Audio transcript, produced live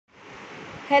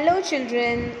Hello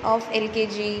children of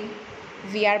LKG,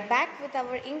 we are back with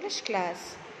our English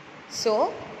class.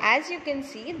 So as you can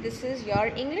see, this is your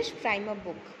English primer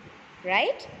book,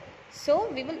 right?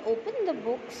 So we will open the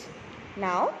books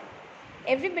now.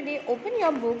 Everybody open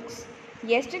your books.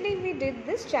 Yesterday we did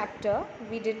this chapter,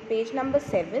 we did page number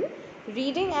 7,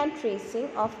 reading and tracing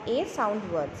of A sound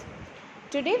words.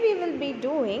 Today we will be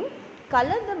doing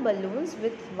color the balloons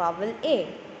with vowel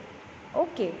A.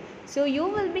 Okay, so you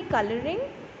will be coloring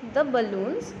the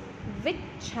balloons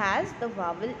which has the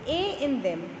vowel A in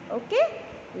them. Okay,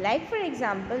 like for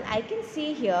example, I can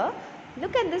see here,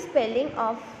 look at the spelling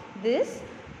of this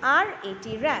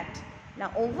R-A-T, rat.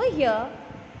 Now over here,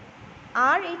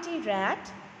 R-A-T,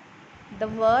 rat, the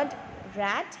word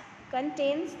rat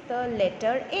contains the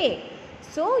letter A.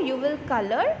 So you will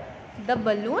color the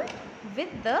balloon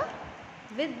with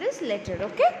this letter.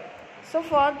 Okay. So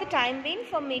for the time being,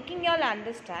 for making you all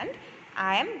understand,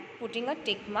 I am putting a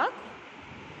tick mark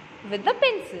with the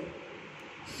pencil.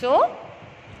 So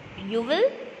you will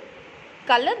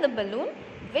color the balloon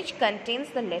which contains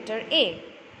the letter A.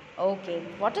 Okay,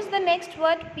 what is the next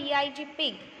word? P-I-G,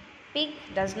 pig. Pig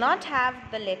does not have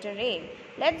the letter A.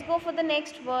 Let's go for the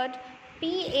next word.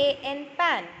 P-A-N,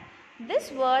 pan.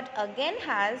 This word again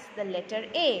has the letter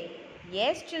A.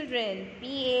 Yes children,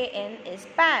 P-A-N is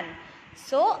pan.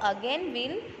 So again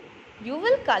you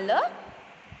will color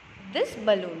this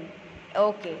balloon.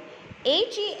 Okay.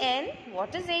 H-E-N,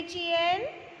 what is H-E-N?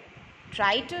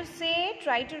 Try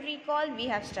to recall. We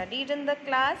have studied in the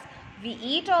class. We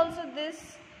eat also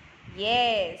this.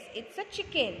 Yes, it's a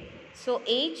chicken. So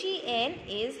H-E-N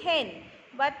is hen.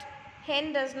 But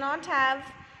hen does not have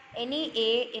any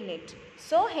A in it.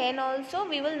 So hen also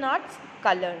we will not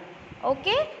color.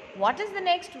 Okay. What is the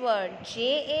next word?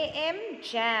 J-A-M,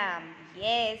 jam.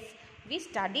 Yes, we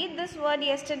studied this word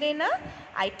yesterday, na?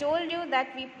 I told you that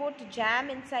we put jam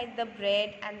inside the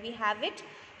bread and we have it.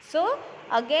 So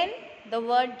again, the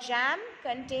word jam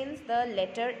contains the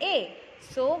letter A.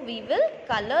 So we will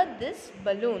color this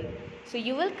balloon. So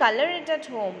you will color it at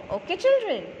home. Okay,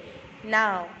 children?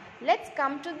 Now, let's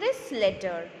come to this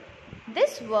letter.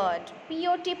 This word,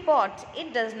 P-O-T, pot,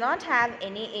 it does not have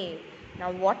any A.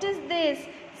 Now, what is this?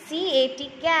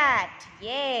 C-A-T, cat.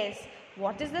 Yes.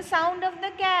 What is the sound of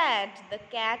the cat? The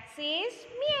cat says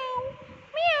meow,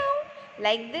 meow.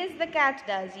 Like this the cat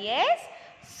does. Yes.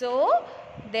 So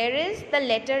there is the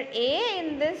letter A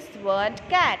in this word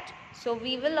cat. So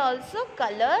we will also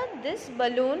color this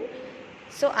balloon.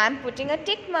 So I am putting a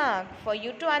tick mark for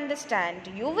you to understand.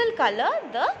 You will color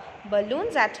the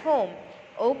balloons at home.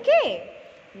 Okay.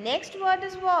 Next word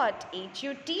is what?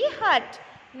 H-U-T, hut.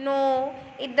 No,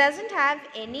 it doesn't have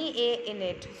any A in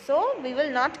it. So we will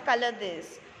not color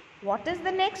this. What is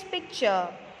the next picture?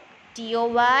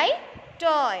 T-O-Y,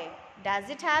 toy. Does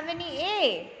it have any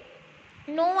A?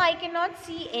 No, I cannot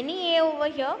see any A over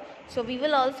here. So we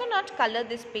will also not color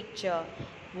this picture.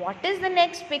 What is the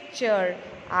next picture?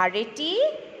 R-A-T,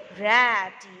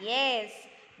 rat. Yes,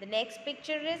 the next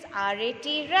picture is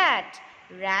R-A-T, rat.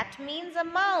 Rat means a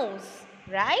mouse,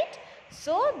 right?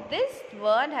 So this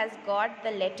word has got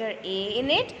the letter A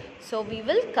in it. So we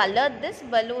will color this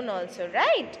balloon also,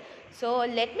 right? So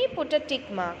let me put a tick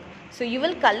mark. So you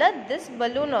will color this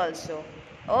balloon also.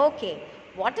 Okay.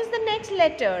 What is the next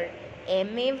letter?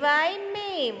 M-A-Y,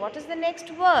 may. What is the next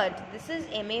word? This is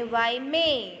M-A-Y,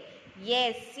 may.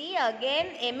 Yes, see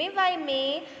again M-A-Y,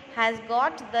 may has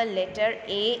got the letter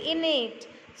A in it.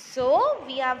 So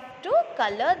we have to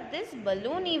color this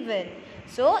balloon even.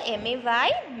 So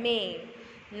M-A-Y, may.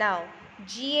 Now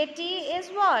G-A-T is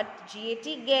what?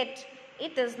 G-A-T, get.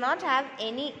 It does not have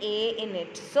any A in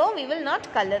it. So we will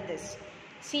not color this.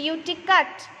 C-U-T,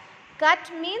 cut.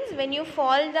 Cut means when you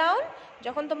fall down,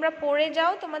 যখন তোমরা পড়ে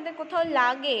যাও তোমাদের কোথাও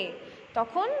লাগে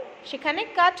তখন সেখানে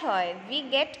cut হয়. We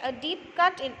get a deep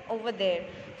cut in over there.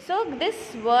 So this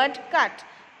word cut,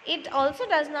 it also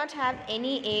does not have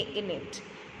any A in it.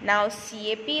 Now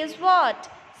CAP is what?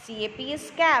 CAP is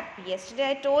cap. Yesterday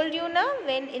I told you na,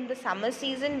 when in the summer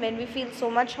season when we feel so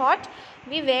much hot,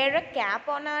 we wear a cap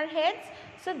on our heads.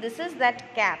 So this is that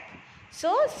cap. So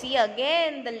see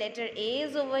again the letter A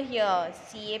is over here.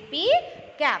 CAP,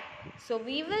 cap. So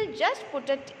we will just put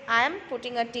I am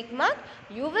putting a tick mark.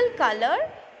 You will color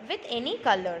with any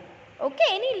color. Okay,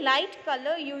 any light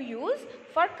color you use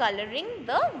for coloring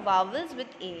the vowels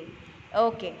with A.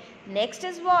 Okay, next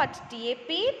is what? TAP,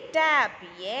 tap.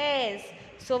 Yes.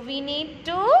 So we need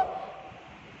to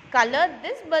color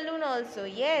this balloon also.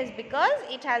 Yes, because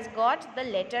it has got the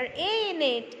letter A in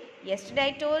it. Yesterday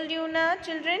I told you na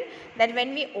children that when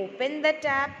we open the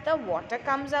tap, the water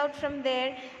comes out from there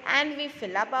and we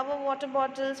fill up our water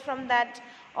bottles from that.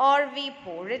 or we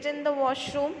pour it in the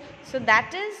washroom. So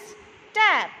that is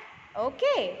tap.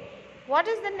 Okay. What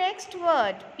is the next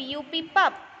word? P-U-P,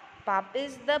 pup. Pup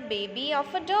is the baby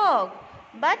of a dog.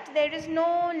 But there is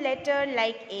no letter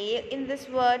like A in this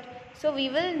word. So we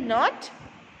will not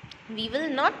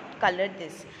color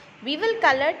this. We will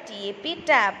color TAP,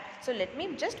 tap. So let me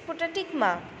just put a tick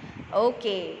mark.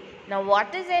 Okay. Now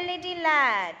what is LAD,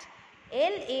 lad?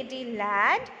 LAD,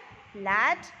 lad.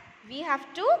 Lad, we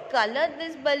have to color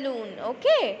this balloon.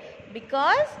 Okay.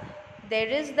 Because there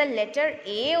is the letter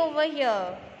A over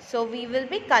here. So we will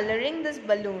be coloring this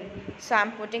balloon. So I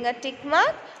am putting a tick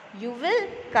mark. You will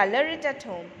color it at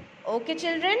home. Okay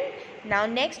children. Now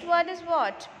next word is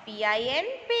what? PIN,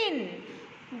 pin.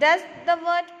 Does the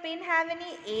word pin have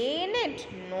any A in it?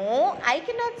 No, I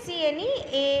cannot see any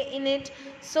A in it.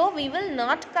 So we will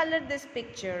not color this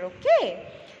picture. Okay.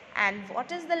 And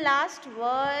what is the last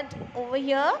word over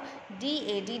here?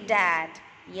 DAD, dad.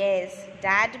 Yes,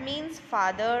 dad means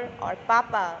father or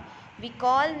papa. We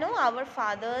call our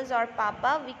fathers or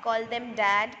papa, we call them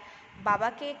dad.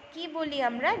 Baba ke ki boli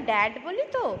amra? Dad boli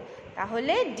to.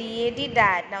 Tahole DAD,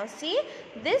 dad. Now see,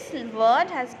 this word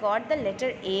has got the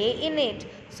letter A in it.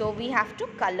 So we have to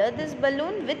color this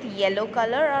balloon with yellow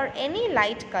color or any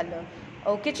light color.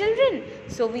 Okay children.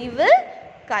 So we will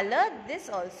color this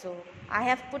also. I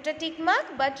have put a tick mark,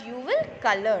 but you will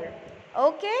color.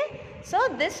 Okay. So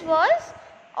this was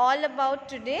all about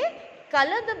today.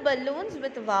 Color the balloons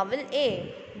with vowel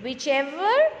A.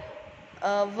 Whichever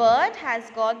word has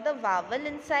got the vowel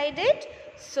inside it,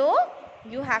 so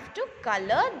you have to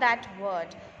color that word.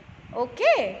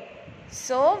 Okay.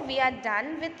 So we are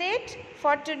done with it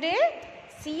for today.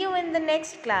 See you in the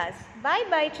next class. Bye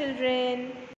bye children.